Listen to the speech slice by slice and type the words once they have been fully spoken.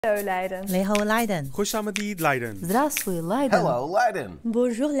Hello Leiden. Leho Leiden. خوش آمدید Leiden. Здравствуй, Leiden. Hello, Leiden.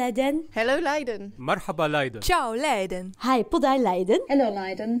 Bonjour Leiden. Hello Leiden. مرحبا Leiden. Ciao Leiden. Hi, podaj Leiden. Hello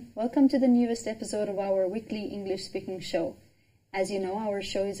Leiden. Welcome to the newest episode of our weekly English speaking show. As you know, our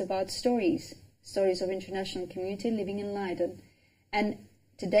show is about stories of international community living in Leiden. And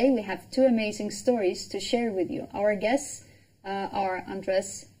today we have two amazing stories to share with you. Our guests are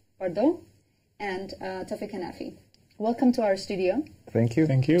Andres Pardo and Taufiq Hanafi. Welcome to our studio. Thank you.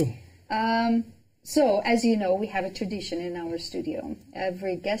 Thank you. So, as you know, we have a tradition in our studio.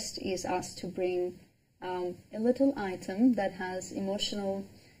 Every guest is asked to bring a little item that has emotional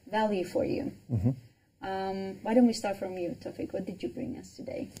value for you. Mm-hmm. Why don't we start from you, Taufiq? What did you bring us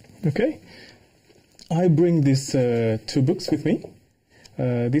today? Okay. I bring these two books with me.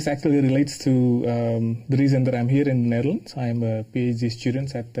 This actually relates to the reason that I'm here in the Netherlands. I'm a PhD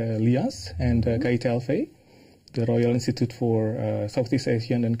student at LIAS and Elke, the Royal Institute for Southeast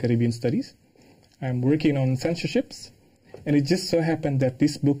Asian and Caribbean Studies. I'm working on censorships, and it just so happened that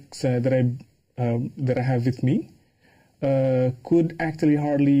these books that I have with me could actually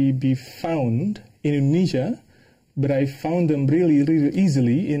hardly be found in Indonesia, but I found them really, really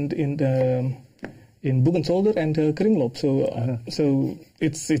easily in Boek en Zolder and Kringloop. So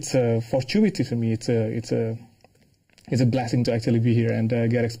it's a fortuity for me. It's a blessing to actually be here and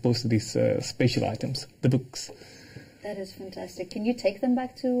get exposed to these special items, the books. That is fantastic. Can you take them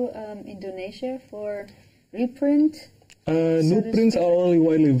back to Indonesia for reprint? New prints are only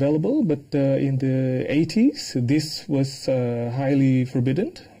widely available, but in the 80s, this was highly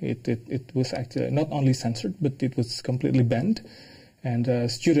forbidden. It was actually not only censored, but it was completely banned. And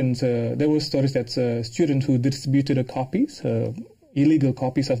students, there were stories that students who distributed copies, illegal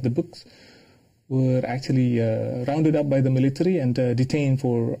copies of the books, were actually rounded up by the military and detained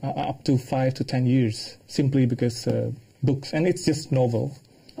for up to 5 to 10 years, simply because books, and it's just novel.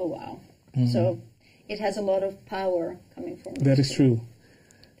 Oh, wow. Mm-hmm. So it has a lot of power coming from it. That is true.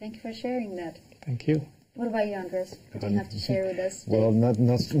 Thank you for sharing that. Thank you. What about you, Andres? What do you have to share with us? Well, not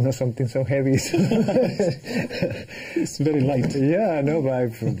something so heavy. It's very light. Yeah, I know,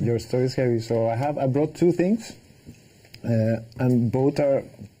 but your story is heavy. So I brought two things, and both are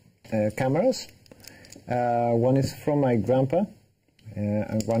cameras. One is from my grandpa,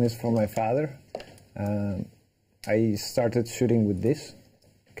 and one is from my father. I started shooting with this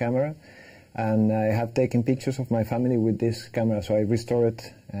camera, and I have taken pictures of my family with this camera, so I restored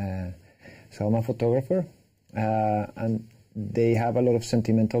it. So I'm a photographer, and they have a lot of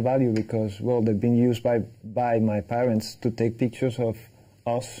sentimental value because, well, they've been used by my parents to take pictures of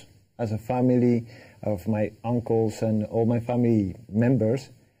us as a family, of my uncles and all my family members.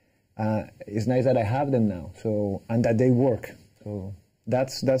 It's nice that I have them now, so, and that they work. So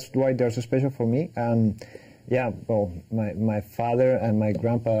that's why they're so special for me. And yeah, well, my father and my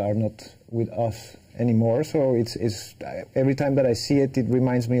grandpa are not with us anymore, so it's every time that I see it, it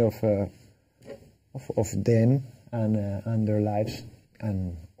reminds me of them and their lives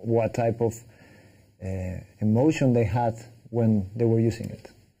and what type of emotion they had when they were using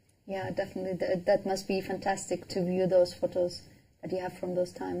it. Yeah, definitely. That must be fantastic to view those photos that you have from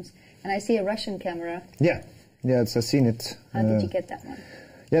those times. And I see a Russian camera. Yeah, I've seen it. How did you get that one?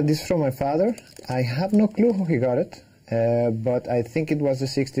 Yeah, this is from my father. I have no clue how he got it, but I think it was the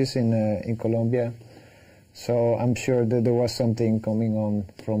 60s in Colombia. So I'm sure that there was something coming on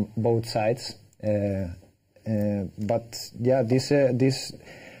from both sides. But yeah, this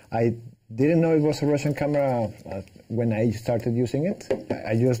I didn't know it was a Russian camera when I started using it.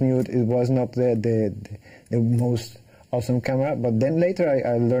 I just knew it was not the most awesome camera. But then later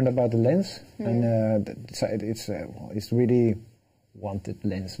I learned about the lens, and it's really wanted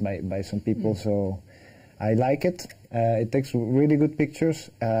lens by some people. So I like it. It takes really good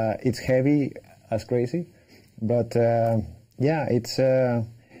pictures. It's heavy as crazy, but yeah,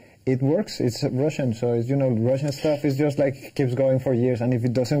 it works. It's Russian, so it's, Russian stuff is just like keeps going for years, and if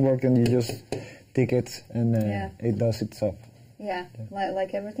it doesn't work, then you just take it and it does itself. Yeah,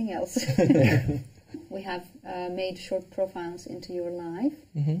 like everything else. We have made short profiles into your life,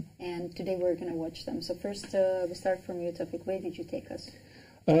 and today we're going to watch them. So first, we start from you, Taufiq. Where did you take us?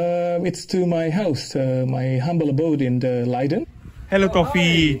 It's to my house, my humble abode in Leiden. Hello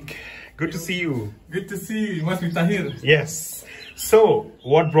Taufiq. Good to see you. Good to see you. You must be Tahir. Yes. So,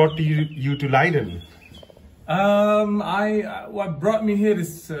 what brought you to Leiden? What brought me here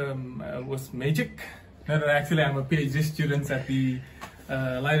was magic. No, actually, I'm a PhD student at the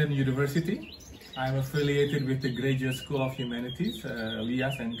Leiden University. I'm affiliated with the Graduate School of Humanities,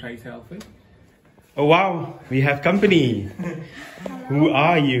 LIAS and Elke. Oh wow, we have company. Who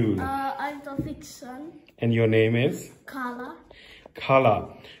are you? I'm Taufiq's son. And your name is? Kala.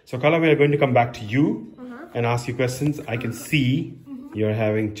 Kala. So Kala, we are going to come back to you and ask you questions. I can see you're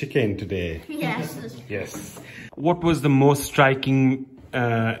having chicken today. Yes. Yes. What was the most striking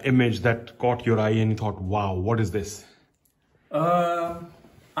image that caught your eye and you thought, wow, what is this?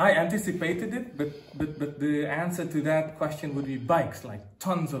 I anticipated it, but the answer to that question would be bikes, like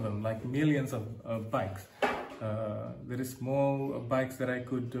tons of them, like millions of bikes. There is more bikes that I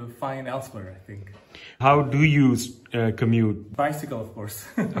could find elsewhere, I think. How do you commute? Bicycle, of course.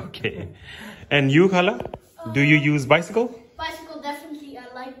 Okay. And you, Kala? Do you use bicycle? Bicycle, definitely.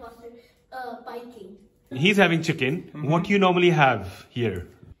 I like biking. He's having chicken. What do you normally have here?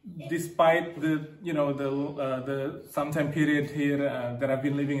 Despite the sometime period here that I've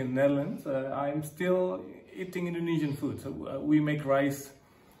been living in the Netherlands, I'm still eating Indonesian food. So we make rice,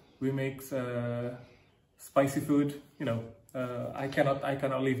 we make spicy food. I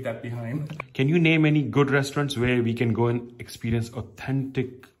cannot leave that behind. Can you name any good restaurants where we can go and experience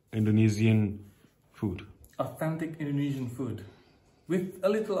authentic Indonesian food? Authentic Indonesian food, with a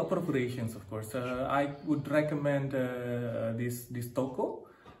little appropriations, of course. I would recommend this toko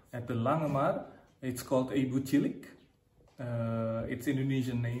at the Langemar. It's called Ibu Cilik. It's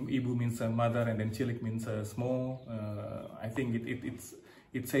Indonesian name. Ibu means mother, and then Cilik means small. I think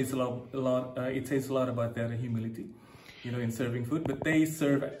it says a lot. It says a lot about their humility, in serving food. But they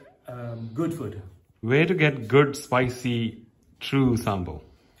serve good food. Where to get good spicy true sambal?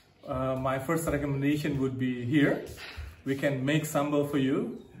 My first recommendation would be here. We can make sambal for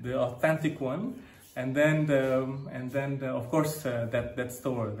you, the authentic one. And then, of course, that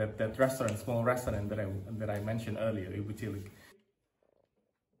store, that restaurant, small restaurant that I mentioned earlier, Ibu Cilik.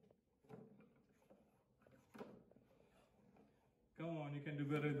 Come on, you can do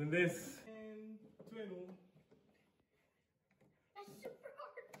better than this. And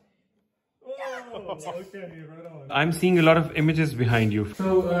oh, okay, right on. I'm seeing a lot of images behind you.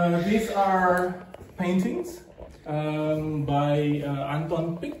 So these are paintings by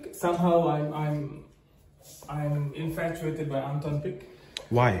Anton Picq. Somehow I'm infatuated by Anton Picq.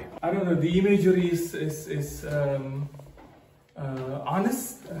 Why? I don't know. The imagery is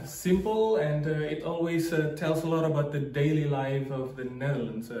honest, simple, and it always tells a lot about the daily life of the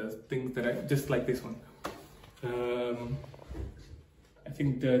Netherlands. Things that just like this one. I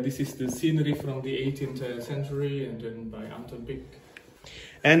think this is the scenery from the 18th century, and then by Anton Picq.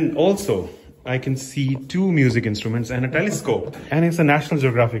 And also, I can see two music instruments and a telescope. And it's a National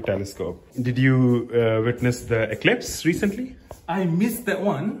Geographic telescope. Did you witness the eclipse recently? I missed that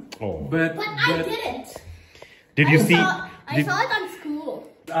one. Oh. But I didn't. Did you see? I saw it on school.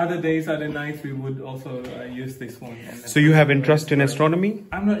 Other days, other nights, we would also use this one. So you have interest in astronomy?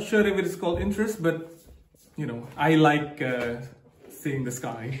 I'm not sure if it is called interest, but I like seeing the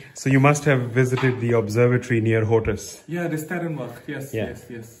sky. So you must have visited the observatory near Hortus. Yeah, the Sterrenwacht. Yes, Yeah.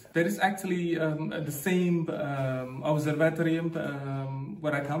 yes. There is actually the same observatorium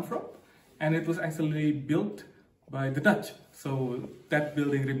where I come from, and it was actually built by the Dutch. So that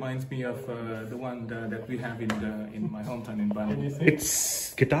building reminds me of the one that we have in my hometown in Bandung.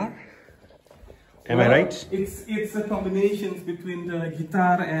 It's guitar? Am I right? It's a combination between the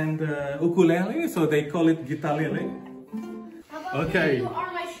guitar and ukulele, so they call it guitarlele. Okay. You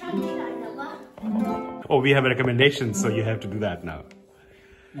are my sunshine, Ella. Oh, we have a recommendation, so you have to do that now.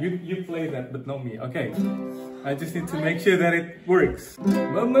 You play that, but not me. Okay. I just need to make sure that it works.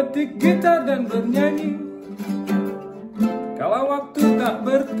 Memetik gitar dan bernyanyi, kala waktu tak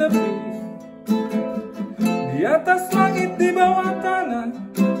bertepi, di atas langit di bawah tanah,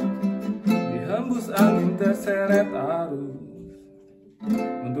 dihembus angin terseret arus,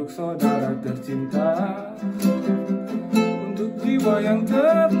 untuk saudara tercinta, untuk jiwa yang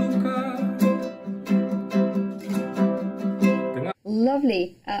terluka.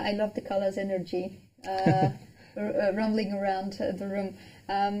 Lovely. I love the colors energy rumbling around the room.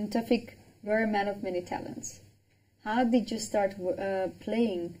 Taufiq, you're a man of many talents. How did you start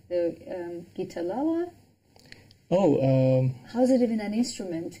playing the guitar lala? How is it even an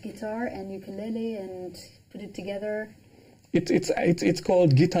instrument? Guitar and ukulele and put it together? It's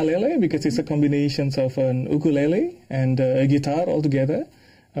called guitarlele because it's a combination of an ukulele and a guitar all together.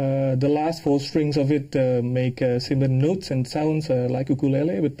 The last 4 strings of it make similar notes and sounds like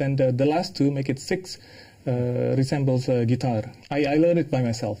ukulele, but then the last 2 make it 6 resembles guitar. I learned it by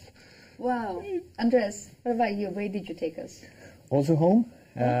myself. Wow. Andres, what about you? Where did you take us? Also home,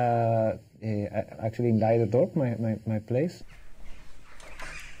 actually in Leiden, my place.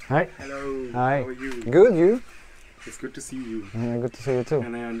 Hi. Hello. Hi. How are you? Good, you? It's good to see you. Good to see you too.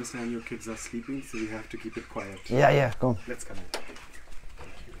 And I understand your kids are sleeping, so we have to keep it quiet. Yeah, come. Let's come in.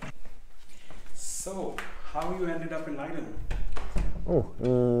 So, how you ended up in Leiden?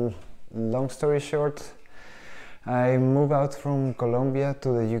 Long story short, I moved out from Colombia to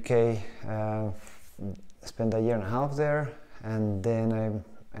the UK, spent a year and a half there, and then I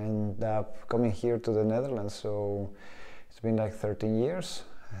ended up coming here to the Netherlands, so it's been like 13 years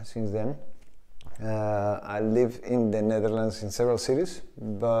since then. I live in the Netherlands in several cities,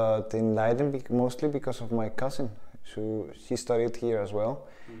 but in Leiden mostly because of my cousin. She studied here as well.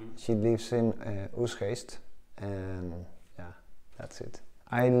 She lives in Oostgeest, and yeah, that's it.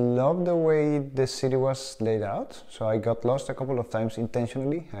 I love the way the city was laid out, so I got lost a couple of times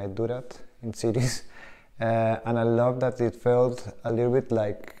intentionally. I do that in cities, and I love that it felt a little bit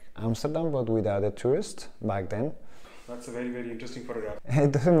like Amsterdam, but without a tourist back then. That's a very, very interesting photograph.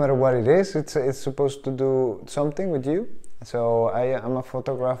 It doesn't matter what it is, it's supposed to do something with you. So I'm a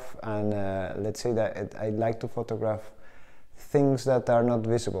photograph, and let's say that I like to photograph things that are not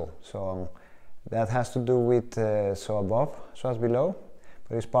visible. So that has to do with so above, so as below.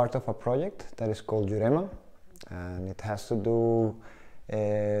 But it's part of a project that is called Jurema, and it has to do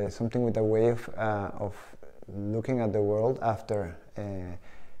something with a way of looking at the world after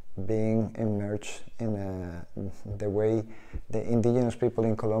being immersed in the way the indigenous people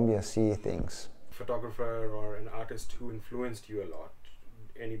in Colombia see things. Photographer or an artist who influenced you a lot?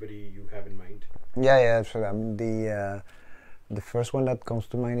 Anybody you have in mind? Yeah. So the first one that comes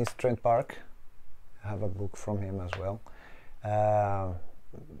to mind is Trent Park. I have a book from him as well.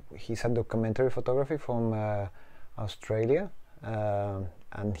 He's a documentary photography from Australia,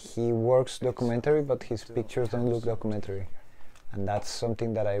 and he works documentary, but his pictures don't look documentary, and that's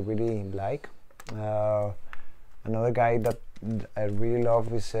something that I really like. Another guy that I really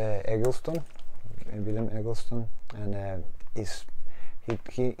love is Eggleston, Willem Eggleston, and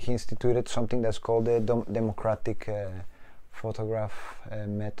he instituted something that's called the democratic photograph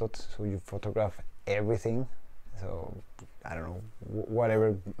method. So you photograph everything, so I don't know,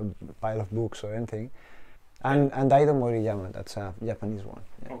 whatever pile of books or anything. And Daido Moriyama, that's a Japanese one.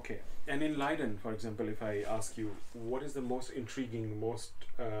 Yeah. Okay. And in Leiden, for example, if I ask you, what is the most intriguing, most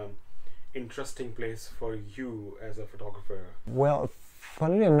interesting place for you as a photographer? Well,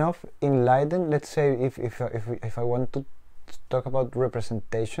 funnily enough, in Leiden, let's say if I want to talk about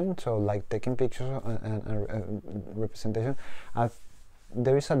representation, so like taking pictures and representation,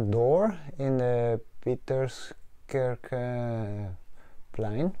 there is a door in the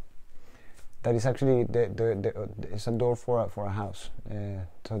Pieterskerkplein that is actually it's a door for a house.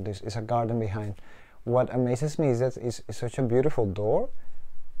 So this is a garden behind. What amazes me is that it's such a beautiful door,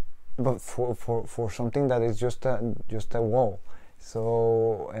 but for something that is just a wall.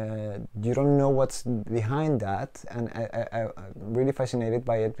 So you don't know what's behind that, and I'm really fascinated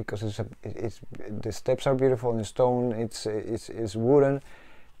by it because the steps are beautiful in stone. It's wooden,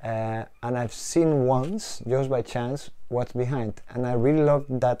 and I've seen once just by chance what's behind, and I really love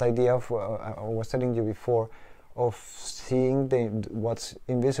that idea of I was telling you before, of seeing what's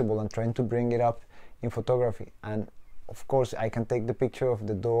invisible and trying to bring it up in photography. And of course, I can take the picture of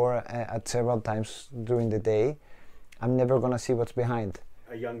the door at several times during the day. I'm never gonna see what's behind.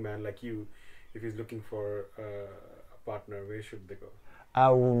 A young man like you, if he's looking for a partner, where should they go?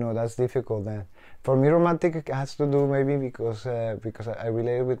 Oh no, that's difficult then. For me, romantic has to do maybe because I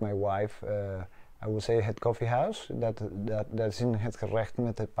related with my wife. I would say Het Coffee House. That's in Het Gerecht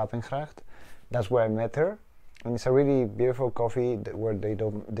met de Papengracht. That's where I met her, and it's a really beautiful coffee where they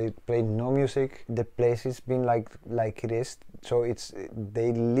play no music. The place has been like it is, so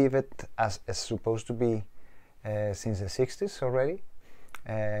they leave it as supposed to be. Since the 60s already,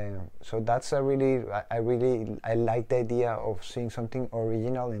 so that's I like the idea of seeing something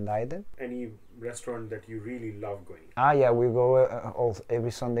original in Leiden. Any restaurant that you really love going? Yeah, we go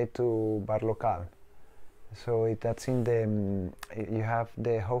every Sunday to Bar Lokaal. So that's in the you have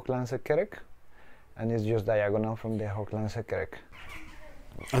the Hooglandse Kerk, and it's just diagonal from the Hooglandse Kerk.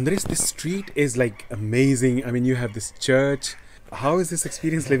 Andres, this street is like amazing. I mean, you have this church. How is this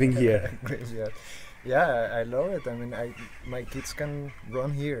experience living here? Crazy. Yeah, I love it. I mean, my kids can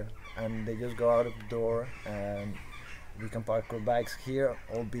run here, and they just go out of the door, and we can park our bikes here,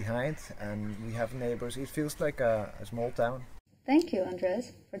 all behind, and we have neighbors. It feels like a small town. Thank you,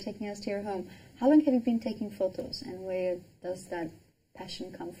 Andres, for taking us to your home. How long have you been taking photos, and where does that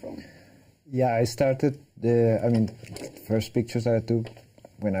passion come from? Yeah, I started the first pictures that I took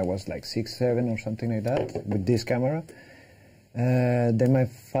when I was like 6, 7 or something like that with this camera. Then my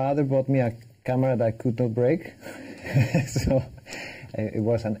father bought me a camera that I could not break, so it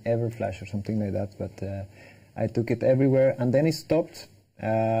was an Everflash or something like that, but I took it everywhere, and then it stopped.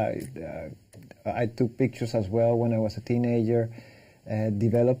 I took pictures as well when I was a teenager,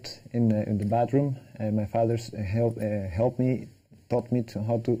 developed in the bathroom, and my father helped me taught me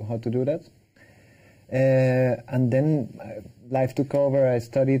how to do that. And then life took over. I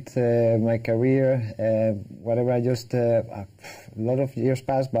studied my career, whatever. I just a lot of years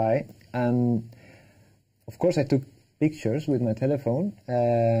passed by, and of course I took pictures with my telephone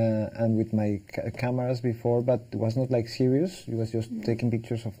and with my cameras before, but it was not like serious. It was just taking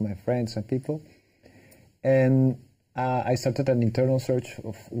pictures of my friends and people. And I started an internal search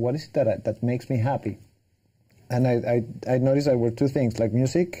of what is it that makes me happy. And I noticed there were two things, like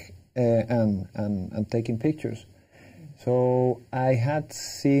music and taking pictures. So I had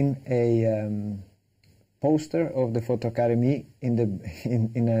seen a poster of the Photo Academy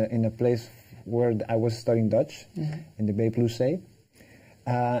in a place where I was studying Dutch, in the Bay Plus Zee.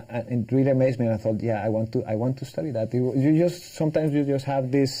 And it really amazed me, and I thought, yeah, I want to study that. Sometimes you just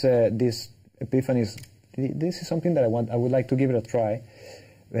have this epiphanies. This is something that I would like to give it a try.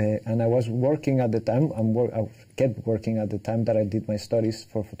 And I was working at the time. I kept working at the time that I did my studies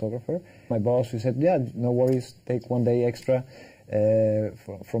for photographer. My boss, he said, yeah, no worries, take 1 day extra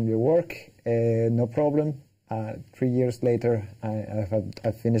from your work, no problem. 3 years later,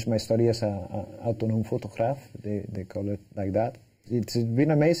 I finished my study as an autonoom fotograaf. They call it like that. It's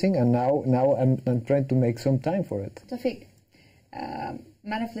been amazing, and now I'm trying to make some time for it. Taufiq,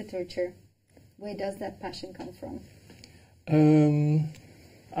 man of literature, where does that passion come from?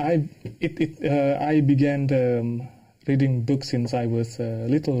 I began reading books since I was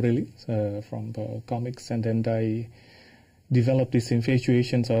little, really, from comics, and then I developed these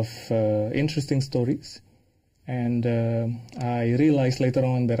infatuations of interesting stories. And I realized later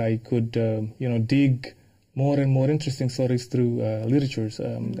on that I could, dig more and more interesting stories through literatures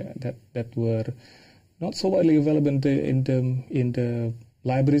that were not so widely available in the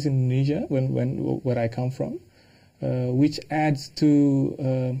libraries in Indonesia, where I come from, which adds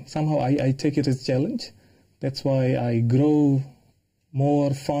to somehow I take it as a challenge. That's why I grow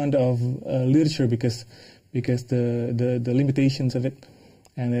more fond of literature because the limitations of it,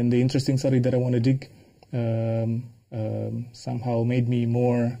 and then the interesting story that I want to dig. Somehow made me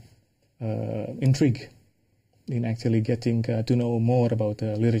more intrigued in actually getting to know more about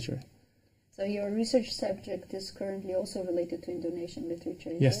literature. So your research subject is currently also related to Indonesian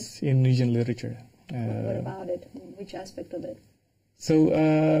literature, yes, it? Indonesian literature. What about it? Which aspect of it? So,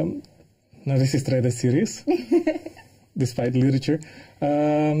 now this is rather serious, despite literature.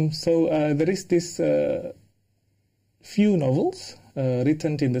 There is this few novels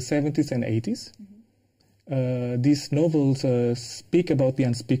written in the 70s and 80s. These novels speak about the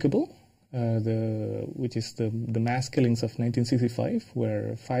unspeakable, which is the mass killings of 1965,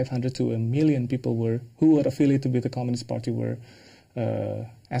 where 500 to 1 million people who were affiliated with the Communist Party were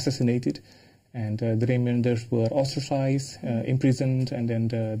assassinated, and the remainders were ostracized, imprisoned, and then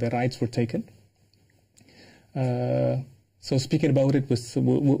their rights were taken. So speaking about it was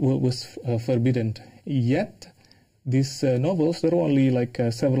forbidden. Yet these novels, there were only like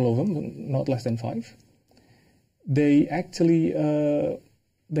several of them, not less than 5. They actually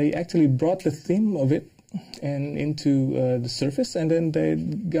brought the theme of it and into the surface, and then they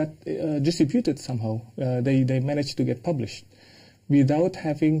got distributed somehow. They managed to get published without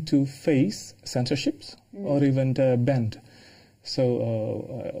having to face censorships or even banned.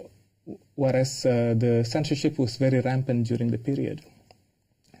 So whereas the censorship was very rampant during the period.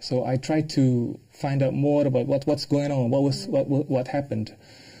 So I tried to find out more about what's going on, what happened.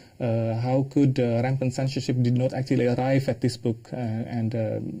 How could rampant censorship did not actually arrive at this book, and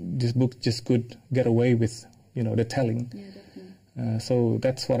this book just could get away with, the telling. Yeah, so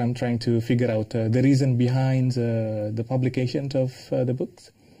that's what I'm trying to figure out, the reason behind the publication of the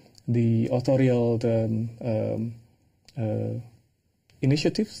books, the authorial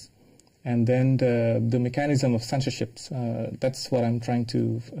initiatives, and then the mechanism of censorships. That's what I'm trying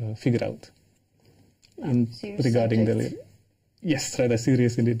to figure out regarding the... Yes, rather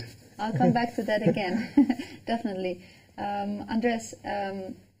serious indeed. I'll come back to that again, definitely. Andres,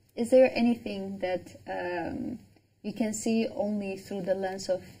 is there anything that you can see only through the lens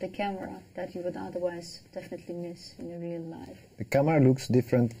of the camera that you would otherwise definitely miss in your real life? The camera looks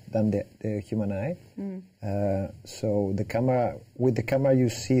different than the human eye. So with the camera you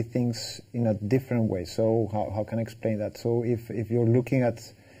see things in a different way. So how can I explain that? So if you're looking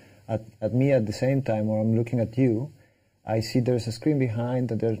at me at the same time, or I'm looking at you, I see there's a screen behind,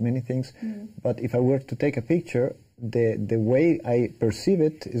 that there's many things. But if I were to take a picture, the way I perceive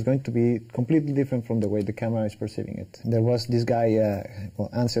it is going to be completely different from the way the camera is perceiving it. There was this guy,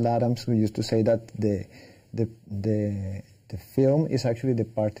 Ansel Adams, who used to say that the film is actually the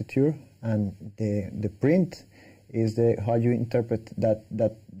partiture, and the print is how you interpret that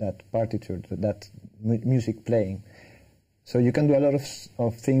partiture, that music playing. So you can do a lot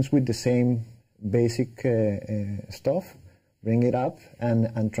of things with the same basic stuff, bring it up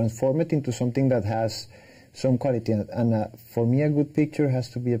and transform it into something that has some quality. And for me, a good picture has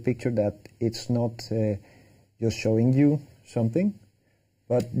to be a picture that it's not just showing you something,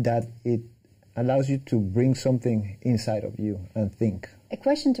 but that it allows you to bring something inside of you and think. A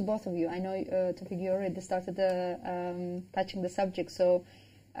question to both of you. I know, Taufiq, you already started touching the subject. So,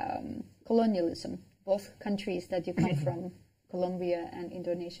 colonialism, both countries that you come from, Colombia and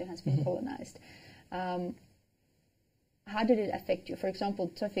Indonesia, has been colonized. How did it affect you? For example,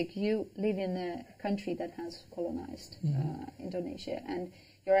 Taufiq, you live in a country that has colonized Indonesia, and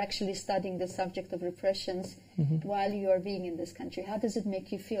you're actually studying the subject of repressions while you are being in this country. How does it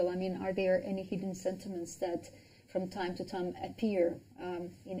make you feel? I mean, are there any hidden sentiments that from time to time appear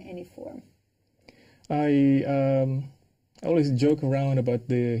in any form? I always joke around about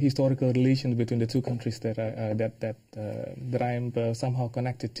the historical relations between the two countries that I am somehow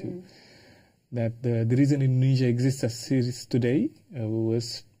connected to. That the reason Indonesia exists as it is today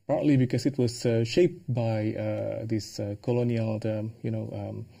was partly because it was shaped by this colonial,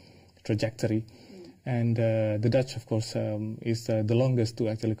 trajectory, and the Dutch, of course, is the longest to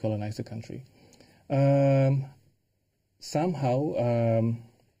actually colonize the country. Somehow,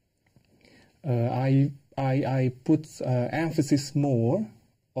 I put emphasis more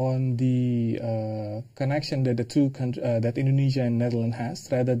on the connection that the two that Indonesia and Netherlands has,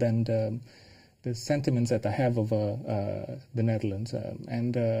 rather than the sentiments that I have of the Netherlands.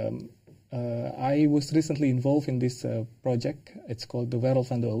 I was recently involved in this project. It's called the Wereld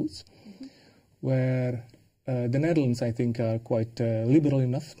van de Oost, where the Netherlands, I think, are quite liberal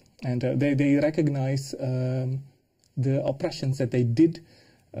enough, and they recognize the oppressions that they did,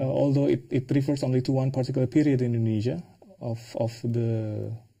 although it refers only to one particular period in Indonesia of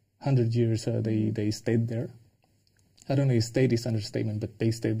the 100 years they stayed there. I don't know if stayed is understatement, but they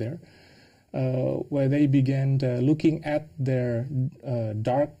stayed there. Where they began looking at their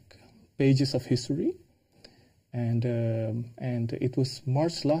dark pages of history, and it was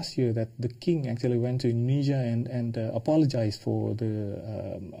March last year that the king actually went to Indonesia and apologized for the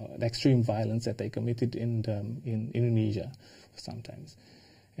extreme violence that they committed in Indonesia sometimes,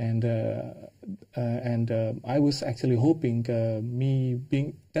 and I was actually hoping me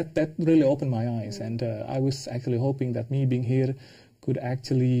being that really opened my eyes, and I was actually hoping that me being here could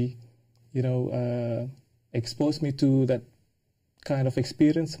actually expose me to that kind of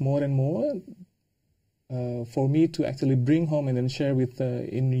experience more and more, for me to actually bring home and then share with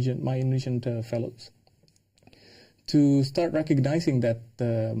my Indonesian fellows, to start recognizing that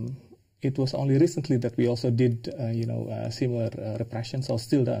it was only recently that we also did similar repressions, or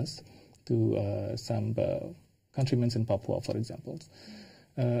still does, to some countrymen in Papua, for example.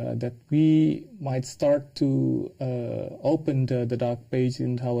 That we might start to open the dark page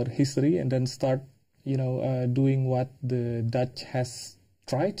in our history, and then start, doing what the Dutch has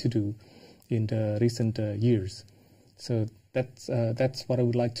tried to do in the recent years. So that's what I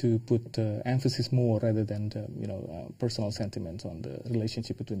would like to put emphasis more, rather than personal sentiments on the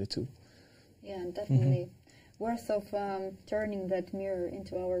relationship between the two. Yeah, definitely. Worth of turning that mirror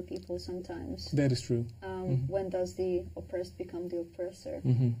into our people sometimes. That is true. When does the oppressed become the oppressor,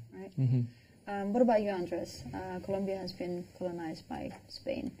 right? What about you, Andres? Colombia has been colonized by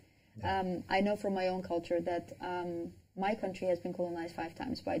Spain. I know from my own culture that my country has been colonized 5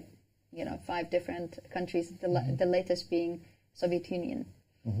 times by, 5 different countries, the latest being Soviet Union.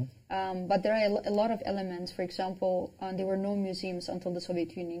 But there are a lot of elements. For example, there were no museums until the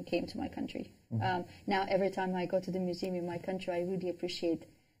Soviet Union came to my country. Now, every time I go to the museum in my country, I really appreciate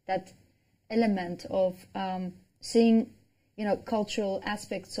that element of seeing, cultural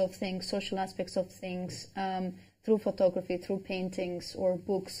aspects of things, social aspects of things, through photography, through paintings or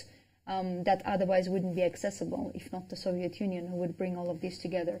books, that otherwise wouldn't be accessible if not the Soviet Union, who would bring all of this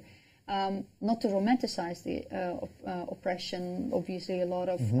together. Not to romanticize the oppression, obviously a lot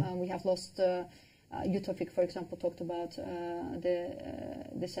of, we have lost, Taufiq, for example, talked about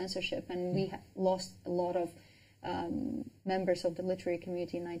the censorship, and we lost a lot of members of the literary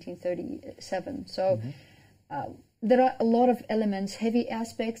community in 1937. So there are a lot of elements, heavy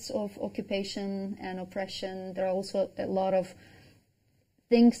aspects of occupation and oppression. There are also a lot of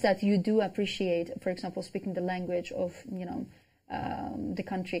things that you do appreciate, for example, speaking the language of, the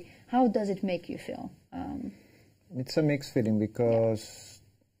country. How does it make you feel? It's a mixed feeling, because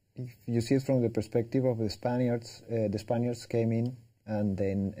if you see it from the perspective of the Spaniards came in, and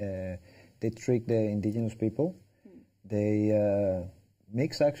then they tricked the indigenous people. They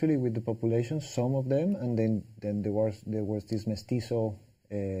mixed actually with the population, some of them, and then there was this mestizo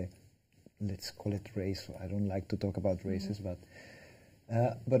let's call it race. I don't like to talk about races, but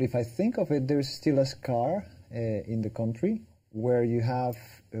if I think of it, there's still a scar in the country where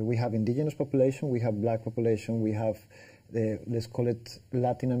we have indigenous population, we have black population, we have let's call it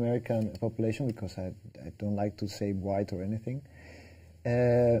Latin American population, because I don't like to say white or anything.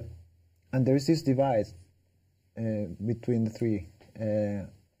 And there's this divide between the three.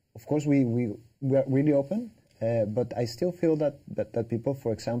 Of course, we are really open, but I still feel that people,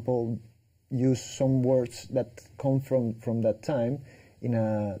 for example, use some words that come from that time in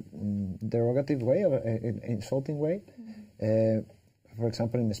a derogative way or an insulting way. For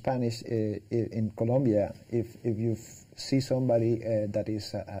example, in Spanish, in Colombia, if you see somebody that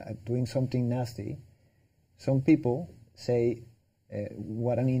is doing something nasty, some people say,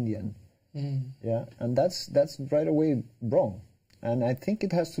 "What an Indian!" Yeah, and that's right away wrong. And I think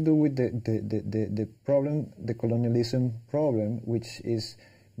it has to do with the problem, the colonialism problem, which is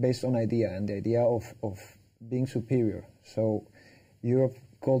based on idea and the idea of being superior. So Europe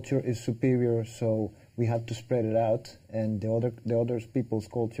culture is superior, so we have to spread it out, and the other people's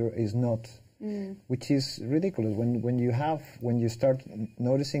culture is not, which is ridiculous. When you start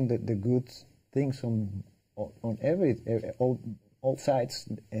noticing the good things on all sides,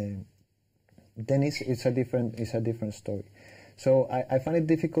 then it's a different story. So I find it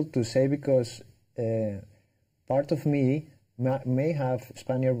difficult to say, because part of me may have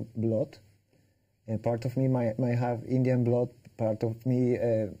Spaniard blood, and part of me might have Indian blood. Part of me,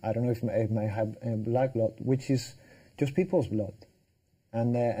 I don't know if I might have black blood, which is just people's blood,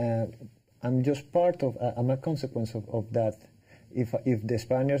 and I'm just part of. I'm a consequence of that. If the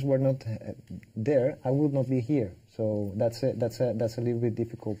Spaniards were not there, I would not be here. So that's a little bit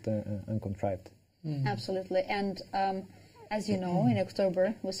difficult and contrived. Absolutely, and as you know, in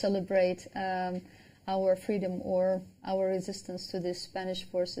October we celebrate our freedom or our resistance to the Spanish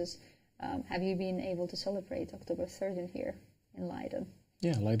forces. Have you been able to celebrate October 13 here in Leiden?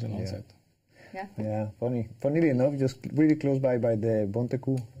 Yeah, Leiden also. Yeah. Yeah, funnily enough, just really close by the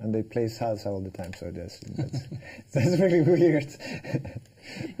Bontecu, and they play salsa all the time. So that's really weird.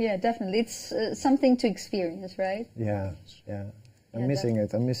 Yeah, definitely. It's something to experience, right? Yeah. I'm missing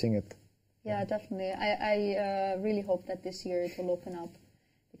it. Yeah, definitely. I really hope that this year it will open up,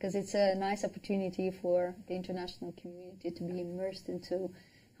 because it's a nice opportunity for the international community to be immersed into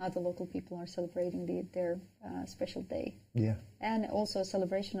how the local people are celebrating their special day. Yeah. And also a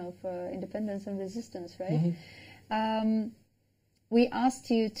celebration of independence and resistance, right? Mm-hmm. We asked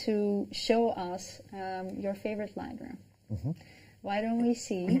you to show us your favorite Leidener. Mm-hmm. Why don't we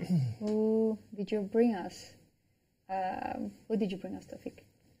see who did you bring us? Who did you bring us, Taufiq?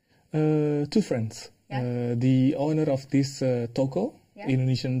 Two friends. Yeah. The owner of this toko,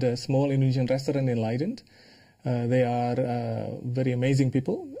 the small Indonesian restaurant in Leiden. They are very amazing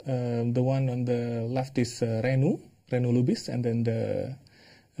people. The one on the left is Renu Lubis, and then the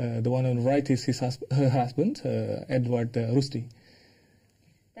one on the right is her husband, Edward Rusty.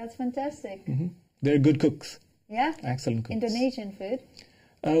 That's fantastic. Mm-hmm. They're good cooks. Yeah? Excellent cooks. Indonesian food?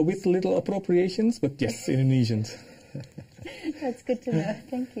 With little appropriations, but yes, Indonesians. That's good to know.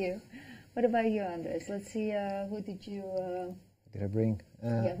 Thank you. What about you, Andres? Let's see, who did you... Did I bring?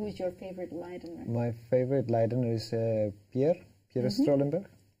 Who's your favorite Leidener? My favorite Leidener is Pierre Strollenberg.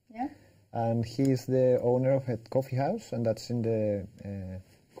 Yeah. And he is the owner of a coffee house, and that's in the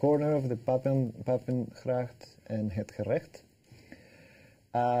corner of the Papengracht and Het Gerecht.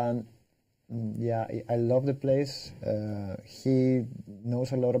 And yeah, I love the place. He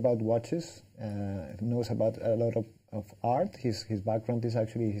knows a lot about watches, knows about a lot of art. His background is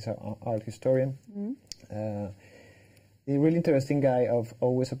actually, he's an art historian. Mm-hmm. A really interesting guy. I've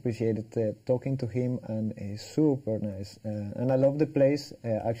always appreciated talking to him, and he's super nice. And I love the place.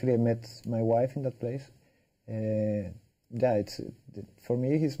 Actually, I met my wife in that place. It's for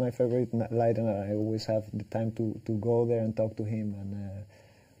me, he's my favorite Leidener. I always have the time to go there and talk to him, and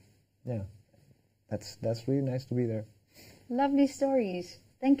that's really nice to be there. Lovely stories.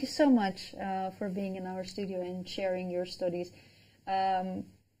 Thank you so much for being in our studio and sharing your stories.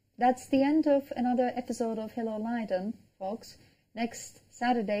 That's the end of another episode of Hello Leiden, folks. Next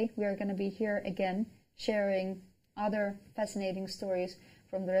Saturday, we are going to be here again, sharing other fascinating stories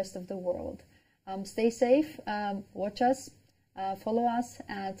from the rest of the world. Stay safe, watch us, follow us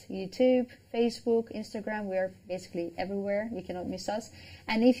at YouTube, Facebook, Instagram. We are basically everywhere. You cannot miss us.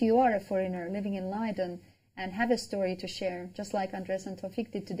 And if you are a foreigner living in Leiden and have a story to share, just like Andres and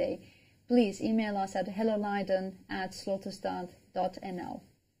Taufiq did today, please email us at helloleiden@sleutelstad.nl.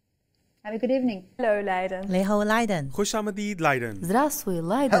 Have a good evening. Hello Leiden. Leho Leiden. خوش آمدید Leiden. Здравствуй,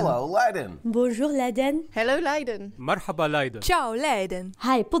 Leiden. Hello, Leiden. Bonjour Leiden. Hello Leiden. مرحبا Leiden. Ciao Leiden.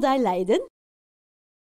 Hi, podaj Leiden.